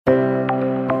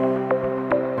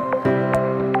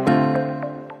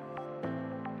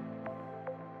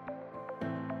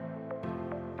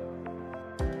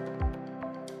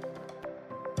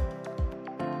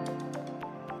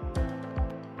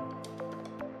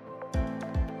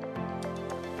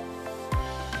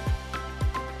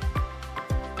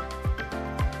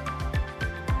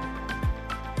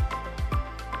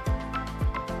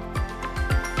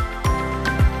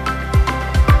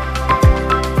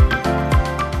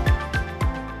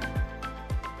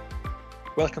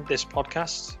Welcome to this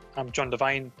podcast. I'm John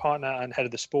Devine, partner and head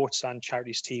of the sports and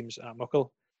charities teams at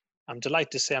Muckle. I'm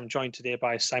delighted to say I'm joined today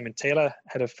by Simon Taylor,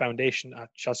 head of foundation at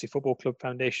Chelsea Football Club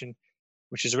Foundation,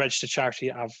 which is a registered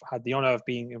charity I've had the honour of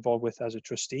being involved with as a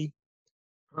trustee.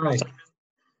 Hi.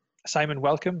 Simon,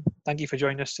 welcome. Thank you for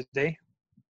joining us today.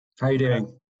 How are you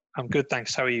doing? I'm good,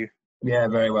 thanks. How are you? Yeah,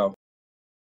 very well.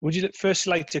 Would you first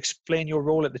like to explain your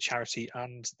role at the charity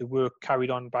and the work carried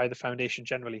on by the foundation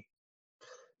generally?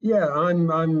 Yeah, I'm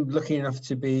lucky enough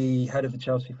to be head of the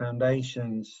Chelsea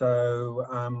Foundation. So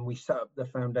we set up the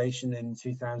foundation in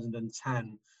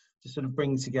 2010 to sort of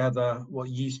bring together what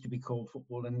used to be called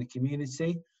football in the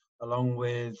community, along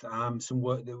with some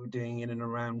work that we're doing in and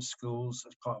around schools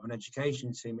as part of an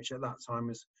education team, which at that time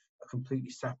was a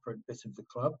completely separate bit of the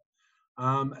club,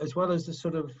 as well as the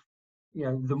sort of,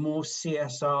 the more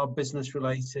CSR business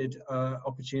related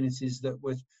opportunities that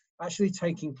were actually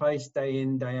taking place day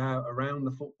in, day out around the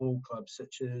football club,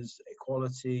 such as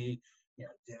equality,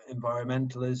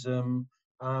 environmentalism,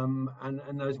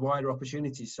 and those wider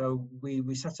opportunities. So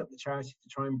we set up the charity to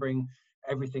try and bring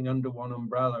everything under one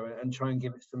umbrella and try and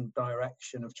give it some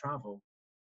direction of travel.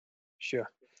 Sure.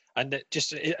 And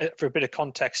just for a bit of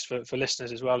context for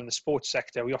listeners as well, in the sports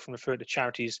sector, we often refer to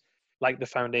charities like the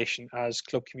foundation as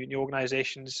club community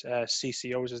organisations,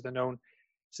 CCOs as they're known,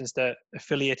 since they're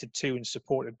affiliated to and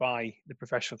supported by the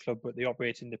professional club, but they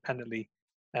operate independently,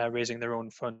 raising their own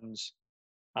funds.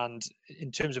 And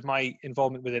in terms of my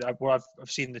involvement with it, what I've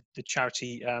seen the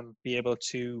charity be able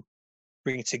to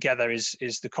bring together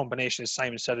is the combination, as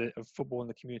Simon said, of football and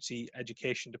the community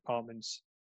education departments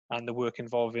and the work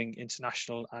involving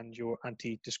international and your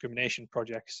anti-discrimination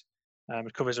projects.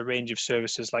 It covers a range of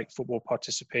services like football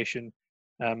participation,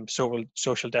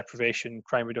 social deprivation,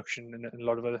 crime reduction, and a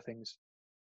lot of other things.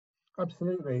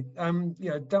 Absolutely.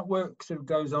 That work sort of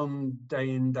goes on day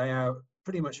in, day out,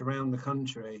 pretty much around the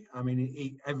country. I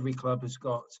mean, every club has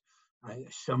got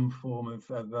some form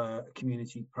of a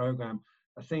community program.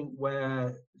 I think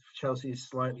where Chelsea is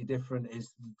slightly different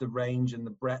is the range and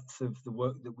the breadth of the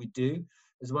work that we do,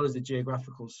 as well as the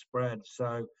geographical spread.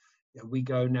 So we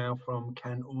go now from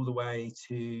Kent all the way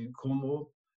to Cornwall,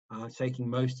 taking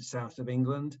most of south of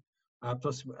England.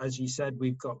 Plus, as you said,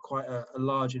 we've got quite a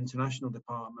large international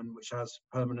department which has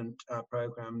permanent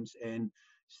programs in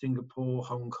Singapore,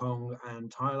 Hong Kong,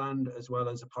 and Thailand, as well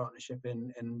as a partnership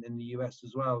in the US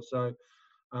as well. So,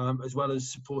 as well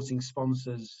as supporting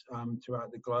sponsors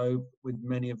throughout the globe with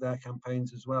many of their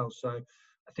campaigns as well. So,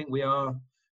 I think we are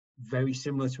very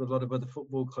similar to a lot of other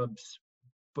football clubs,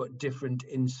 but different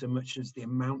in so much as the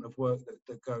amount of work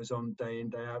that goes on day in,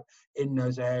 day out in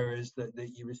those areas that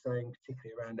you were saying,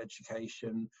 particularly around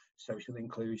education, social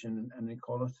inclusion and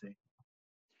equality.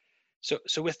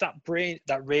 So with that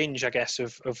range, I guess,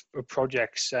 of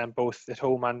projects, both at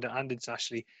home and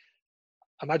internationally,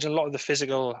 I imagine a lot of the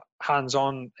physical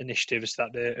hands-on initiatives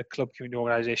that a club community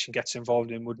organisation gets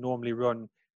involved in would normally run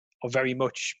are very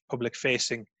much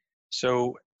public-facing.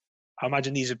 So I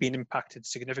imagine these have been impacted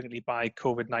significantly by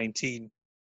COVID-19.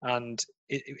 And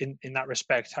in that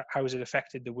respect, how has it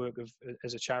affected the work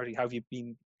as a charity? How have you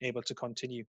been able to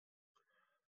continue?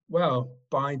 Well,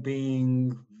 by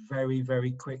being very,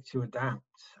 very quick to adapt.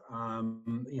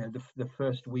 The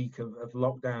first week of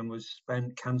lockdown was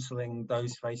spent cancelling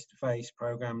those face-to-face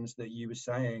programs that you were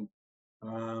saying.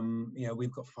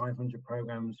 We've got 500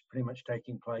 programs pretty much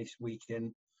taking place week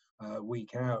in,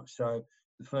 week out. So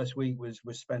the first week was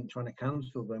spent trying to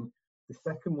cancel them. The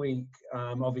second week,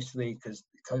 obviously, because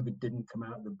COVID didn't come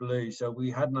out of the blue, so we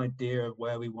had an idea of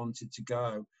where we wanted to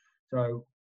go. So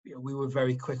we were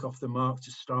very quick off the mark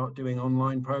to start doing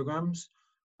online programs,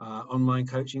 online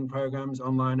coaching programs,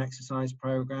 online exercise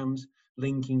programs,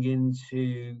 linking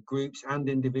into groups and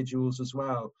individuals as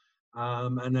well.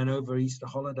 And then over Easter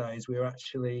holidays, we were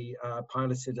actually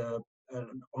piloted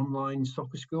an online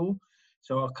soccer school.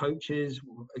 So our coaches,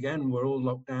 again, were all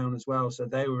locked down as well. So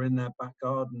they were in their back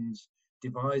gardens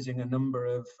devising a number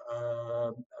of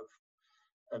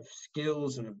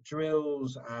skills and of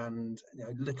drills and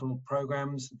little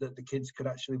programs that the kids could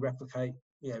actually replicate,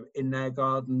 in their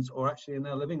gardens or actually in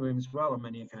their living rooms as well on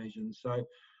many occasions. So,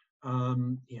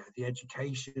 the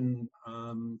education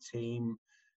team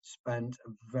spent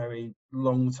a very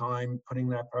long time putting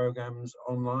their programs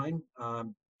online,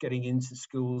 getting into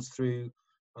schools through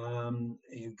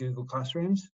Google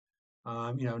Classrooms.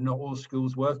 Not all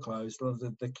schools were closed. A lot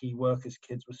of the key workers'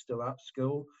 kids were still at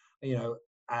school,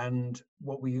 and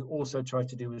what we also tried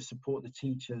to do was support the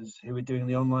teachers who were doing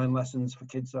the online lessons for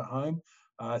kids at home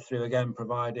through, again,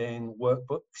 providing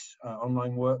workbooks,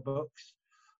 online workbooks,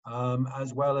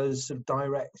 as well as sort of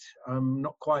direct,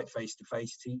 not quite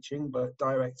face-to-face teaching, but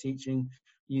direct teaching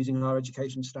using our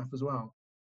education staff as well.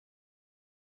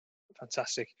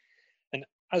 Fantastic. And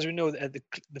as we know, the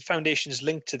foundation is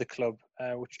linked to the club,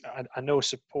 which I know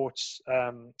supports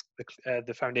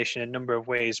the foundation in a number of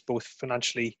ways, both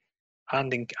financially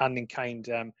and in kind.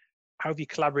 How have you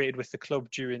collaborated with the club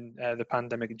during the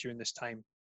pandemic and during this time?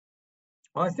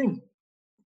 I think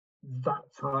that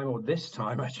time, or this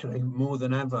time actually, more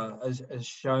than ever, has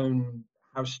shown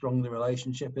how strong the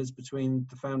relationship is between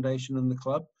the foundation and the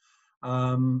club.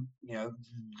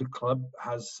 The club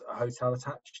has a hotel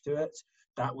attached to it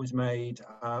that was made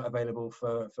available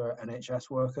for NHS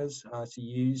workers to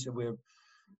use. We're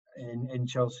in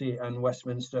Chelsea and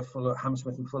Westminster,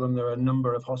 Hammersmith and Fulham. There are a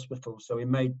number of hospitals, so we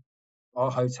made our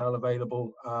hotel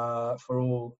available for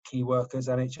all key workers,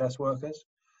 NHS workers.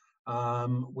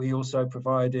 We also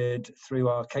provided, through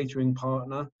our catering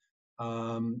partner,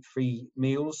 free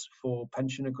meals for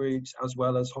pensioner groups as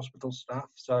well as hospital staff.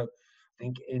 So I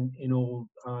think in all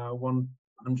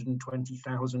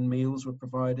 120,000 meals were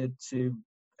provided to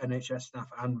NHS staff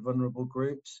and vulnerable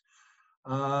groups.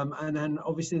 And then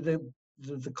obviously the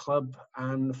club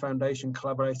and the foundation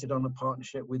collaborated on a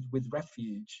partnership with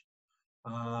Refuge,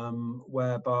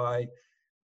 whereby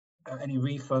any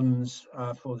refunds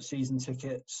for the season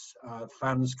tickets,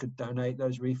 fans could donate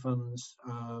those refunds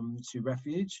to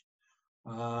Refuge,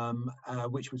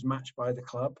 which was matched by the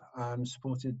club and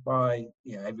supported by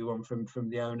everyone from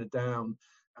the owner down.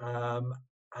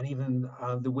 And even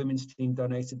the women's team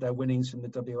donated their winnings from the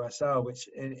WSL, which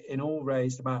in all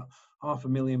raised about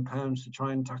 £500,000 to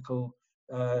try and tackle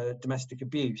domestic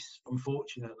abuse.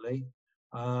 Unfortunately,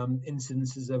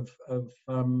 incidences of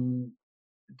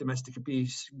domestic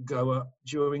abuse go up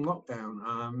during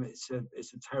lockdown.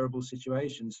 It's a terrible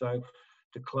situation. So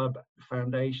the club, the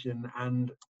foundation, and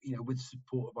with the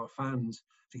support of our fans, I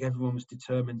think everyone was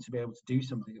determined to be able to do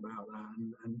something about that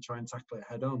and try and tackle it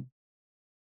head on.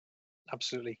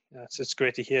 Absolutely, it's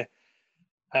great to hear.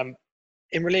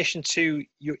 In relation to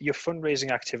your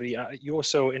fundraising activity, you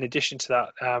also, in addition to that,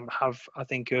 have, I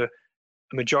think, a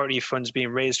majority of funds being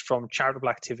raised from charitable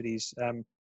activities.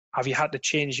 Have you had to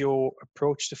change your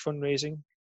approach to fundraising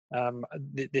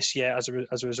this year as a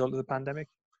result of the pandemic?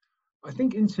 I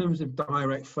think in terms of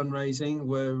direct fundraising,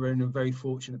 we're in a very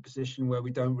fortunate position where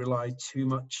we don't rely too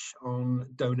much on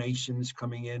donations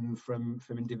coming in from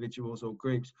individuals or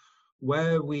groups.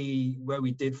 Where we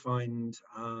did find,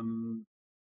 I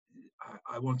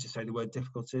want to say the word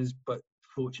difficulties, but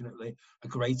fortunately a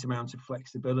great amount of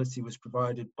flexibility was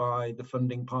provided by the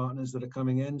funding partners that are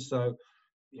coming in. So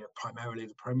primarily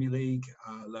the Premier League,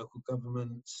 local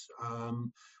governments,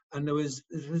 and I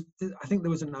think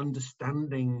there was an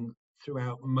understanding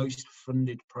throughout most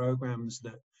funded programs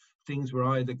that things were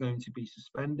either going to be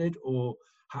suspended or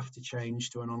have to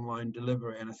change to an online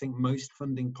delivery. And I think most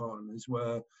funding partners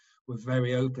were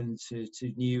very open to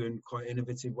new and quite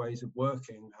innovative ways of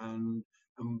working, and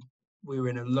we were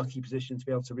in a lucky position to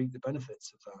be able to reap the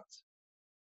benefits of that.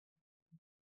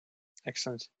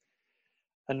 Excellent.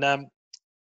 And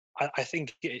I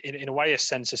think in a wider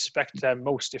sense, I suspect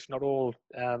most, if not all,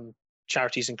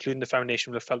 charities, including the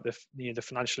foundation, will have felt the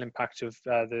financial impact of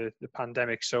the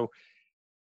pandemic. So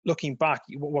looking back,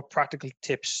 what practical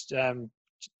tips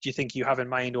do you think you have in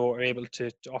mind or are able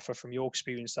to offer from your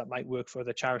experience that might work for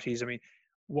other charities? I mean,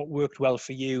 what worked well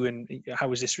for you, and how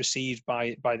was this received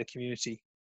by the community?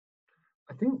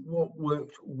 I think what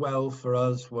worked well for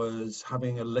us was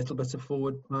having a little bit of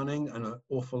forward planning and an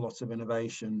awful lot of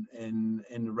innovation in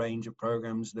the range of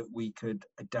programs that we could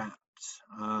adapt.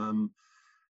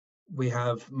 We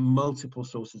have multiple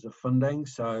sources of funding,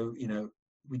 so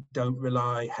we don't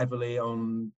rely heavily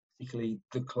on particularly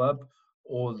the club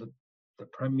or the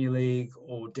Premier League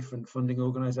or different funding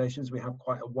organisations. We have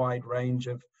quite a wide range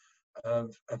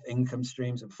of income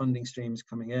streams and funding streams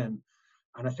coming in.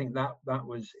 And I think that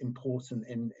was important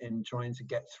in trying to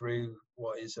get through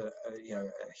what is a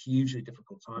hugely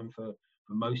difficult time for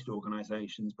most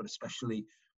organisations, but especially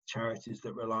charities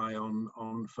that rely on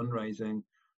fundraising.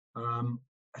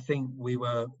 I think we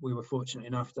were fortunate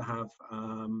enough to have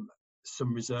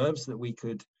some reserves that we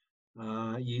could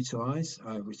utilise,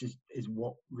 which is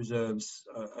what reserves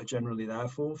are generally there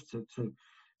for, to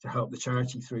help the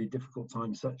charity through difficult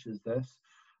times such as this.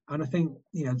 And I think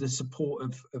the support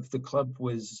of the club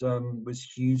was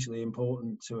hugely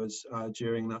important to us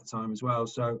during that time as well.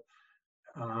 So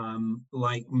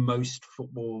like most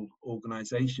football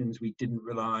organisations, we didn't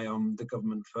rely on the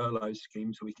government furlough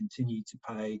scheme, so we continued to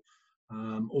pay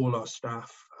all our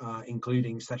staff,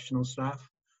 including sessional staff,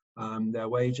 their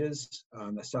wages,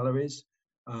 their salaries.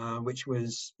 which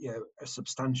was a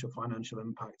substantial financial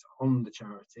impact on the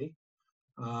charity.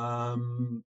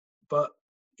 But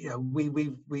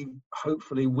we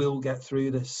hopefully will get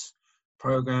through this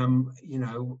program,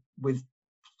 with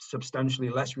substantially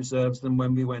less reserves than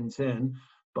when we went in.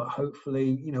 But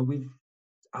hopefully, we've,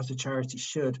 as a charity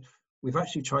we've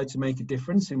actually tried to make a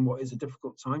difference in what is a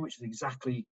difficult time, which is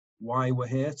exactly why we're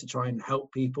here, to try and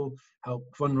help people, help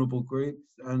vulnerable groups,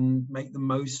 and make the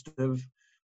most of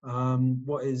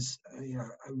what is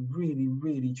a really,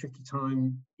 really tricky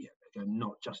time, again,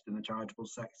 not just in the charitable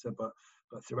sector, but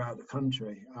throughout the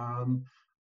country.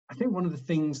 I think one of the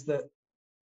things that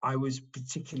I was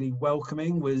particularly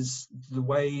welcoming was the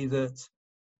way that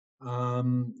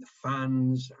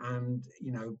fans and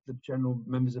the general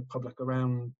members of public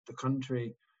around the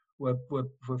country were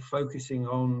focusing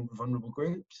on vulnerable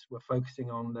groups, were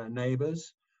focusing on their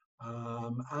neighbours,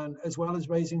 and as well as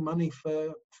raising money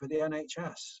for the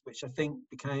NHS, which I think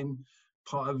became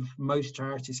part of most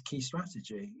charities' key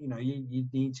strategy. You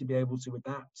need to be able to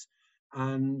adapt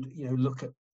and look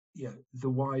at the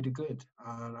wider good.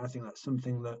 And I think that's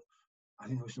something that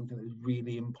was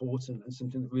really important, and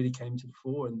something that really came to the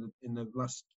fore in the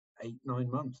last 8-9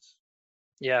 months.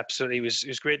 Yeah, absolutely. It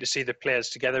was great to see the Players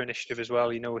Together initiative as well,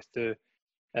 with the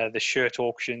shirt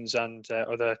auctions and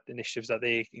other initiatives that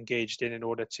they engaged in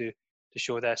order to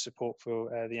show their support for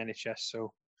the NHS. So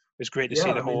it was great to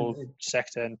see the whole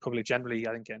sector and public generally,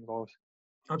 I think, get involved.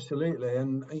 Absolutely.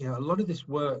 And a lot of this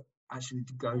work actually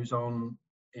goes on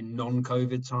in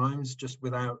non-COVID times, just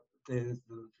without the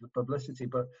publicity.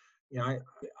 But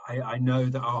I know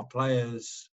that our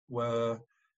players were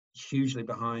hugely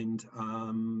behind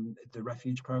the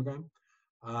refuge program,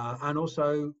 and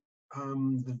also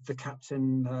the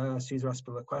captain, Cesar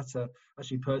Azpilicueta,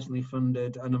 actually personally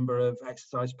funded a number of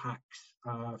exercise packs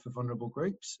for vulnerable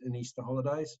groups in Easter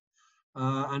holidays,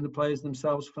 and the players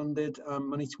themselves funded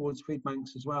money towards food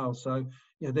banks as well. So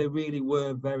they really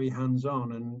were very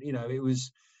hands-on, and it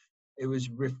was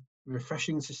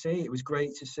refreshing to see. It was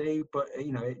great to see, but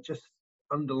it just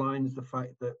underlines the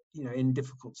fact that in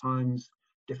difficult times,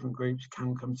 different groups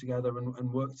can come together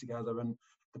and work together. And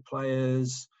the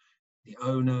players, the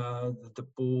owner, the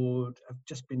board have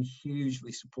just been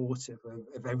hugely supportive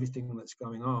of everything that's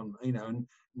going on. And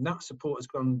that support has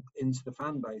gone into the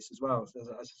fan base as well. As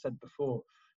I said before,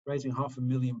 raising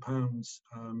 £500,000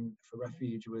 for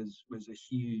refuge was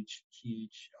a huge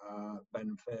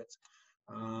benefit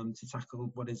to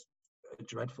tackle what is a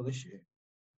dreadful issue.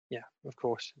 Yeah, of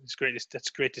course. It's great. That's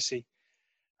great to see.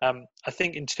 I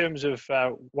think in terms of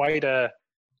wider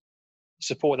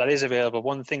support that is available,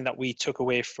 one thing that we took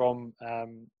away from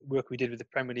work we did with the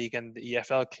Premier League and the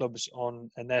EFL clubs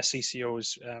and their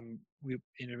CCOs, we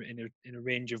in a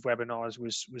range of webinars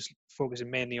was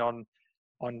focusing mainly on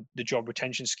the job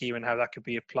retention scheme and how that could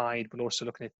be applied, but also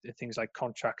looking at things like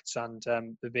contracts and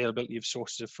the availability of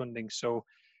sources of funding. So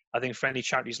I think for any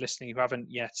charities listening who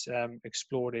haven't yet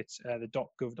explored it, the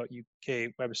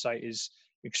 .gov.uk website is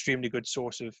an extremely good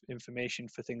source of information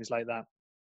for things like that,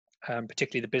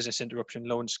 particularly the business interruption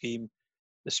loan scheme,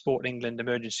 the Sport England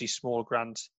emergency small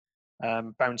grant,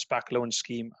 bounce back loan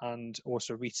scheme, and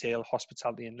also retail,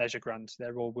 hospitality and leisure grant.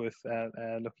 They're all worth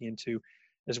looking into,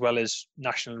 as well as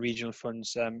national and regional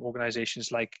funds.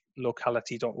 Organisations like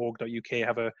locality.org.uk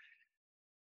have a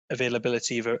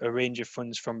availability of a range of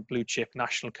funds from blue chip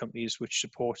national companies which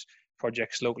support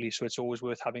projects locally. So it's always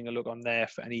worth having a look on there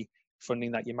for any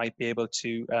funding that you might be able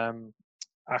to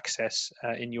access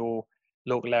in your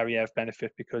local area of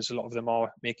benefit, because a lot of them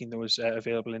are making those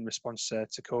available in response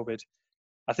to COVID.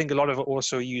 I think a lot of it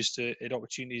also used at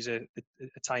opportunities a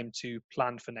time to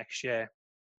plan for next year,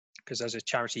 because as a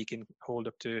charity you can hold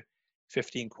up to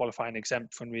 15 qualifying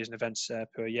exempt fundraising events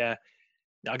per year.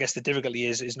 I guess the difficulty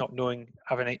is not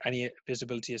having any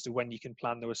visibility as to when you can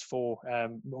plan those for.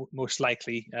 Most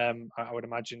likely, I would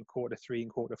imagine Q3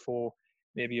 and Q4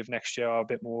 maybe of next year are a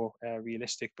bit more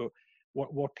realistic. But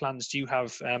what plans do you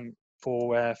have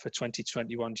for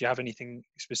 2021? Do you have anything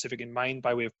specific in mind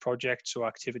by way of projects or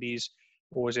activities,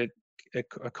 or is it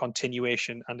a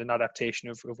continuation and an adaptation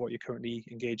of what you're currently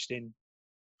engaged in?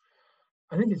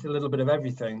 I think it's a little bit of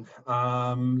everything.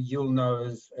 You'll know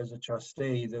as a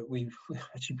trustee that we've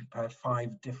actually prepared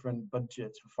 5 different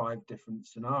budgets for 5 different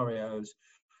scenarios,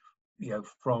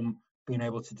 from being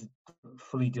able to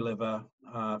fully deliver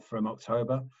from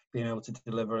October, being able to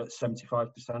deliver at 75%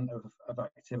 of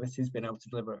activities, being able to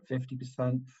deliver at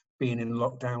 50%, being in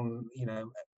lockdown,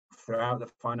 throughout the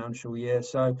financial year.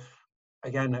 So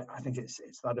again, I think it's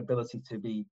that ability to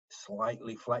be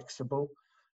slightly flexible.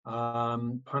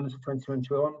 Plans for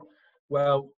 2021.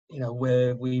 Well,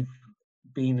 we've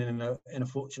been in a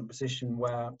fortunate position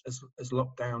where, as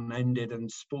lockdown ended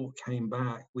and sport came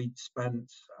back, we'd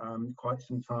spent quite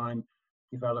some time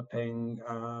developing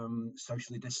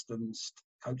socially distanced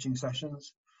coaching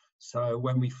sessions. So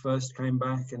when we first came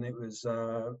back, and it was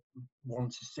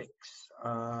 1-to-6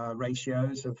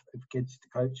 ratios of kids to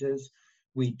coaches,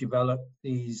 we developed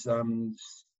these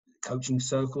coaching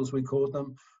circles, we called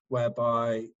them,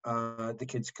 whereby the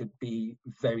kids could be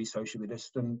very socially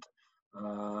distant,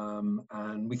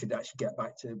 and we could actually get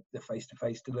back to the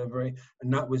face-to-face delivery.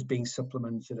 And that was being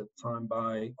supplemented at the time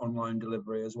by online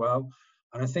delivery as well.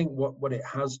 And I think what it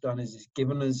has done is it's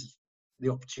given us the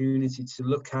opportunity to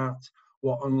look at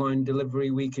what online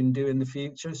delivery we can do in the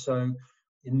future. So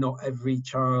not every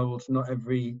child, not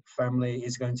every family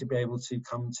is going to be able to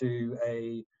come to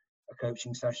a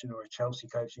coaching session or a Chelsea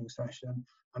coaching session.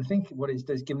 And I think what it's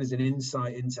given us an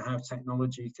insight into how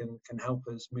technology can help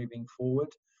us moving forward.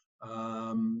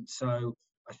 So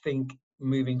I think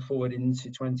moving forward into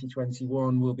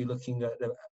 2021, we'll be looking at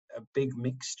a big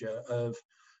mixture of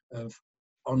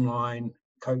online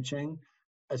coaching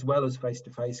as well as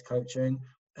face-to-face coaching,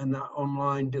 and that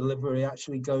online delivery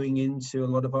actually going into a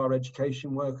lot of our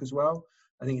education work as well.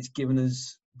 I think it's given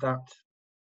us that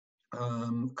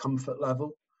comfort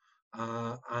level,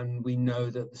 and we know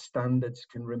that the standards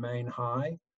can remain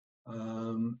high,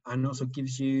 and also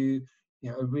gives you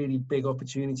a really big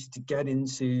opportunity to get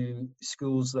into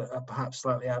schools that are perhaps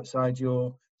slightly outside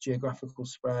your geographical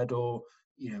spread, or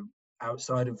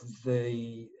outside of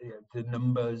the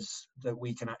numbers that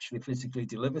we can actually physically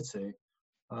deliver to.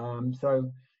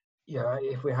 So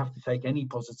if we have to take any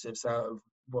positives out of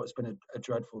what's been a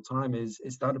dreadful time, is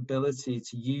that ability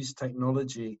to use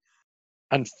technology.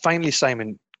 And finally,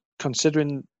 Simon,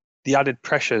 considering the added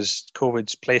pressures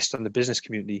COVID's placed on the business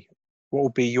community, what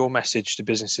would be your message to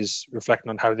businesses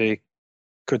reflecting on how they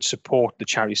could support the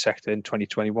charity sector in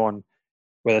 2021,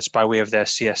 whether it's by way of their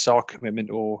CSR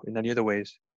commitment or in any other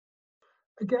ways?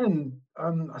 Again,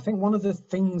 I think one of the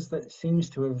things that seems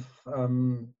to have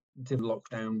did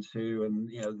lockdown to, and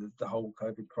the whole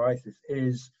COVID crisis,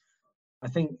 is I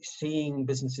think seeing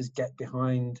businesses get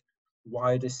behind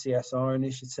wider CSR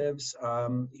initiatives. I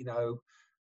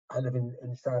live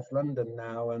in South London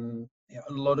now, and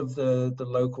a lot of the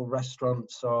local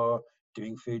restaurants are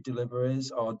doing food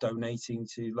deliveries, are donating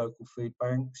to local food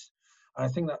banks. And I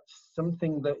think that's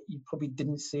something that you probably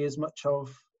didn't see as much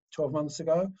of 12 months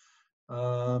ago.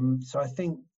 So I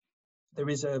think there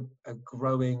is a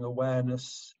growing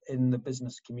awareness in the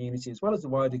business community, as well as the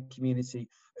wider community,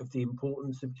 of the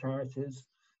importance of charities.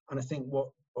 And I think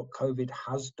what COVID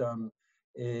has done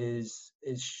is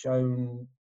shown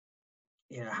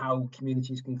how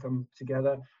communities can come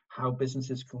together, how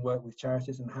businesses can work with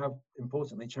charities, and how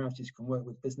importantly charities can work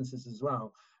with businesses as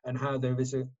well, and how there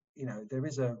is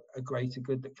a greater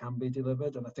good that can be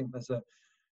delivered. And I think there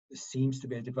seems to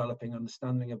be a developing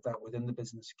understanding of that within the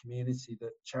business community,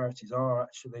 that charities are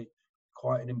actually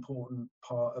quite an important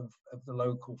part of the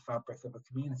local fabric of a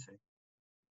community.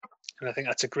 And I think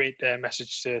that's a great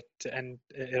message to end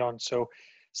it on. So,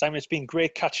 Simon, it's been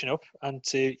great catching up and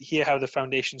to hear how the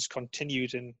foundation's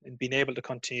continued and been able to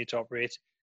continue to operate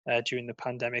during the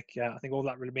pandemic. I think all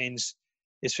that remains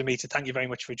is for me to thank you very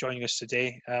much for joining us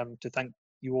today, to thank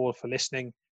you all for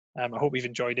listening. I hope you've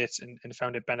enjoyed it and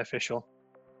found it beneficial.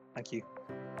 Thank you.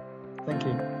 Thank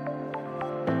you.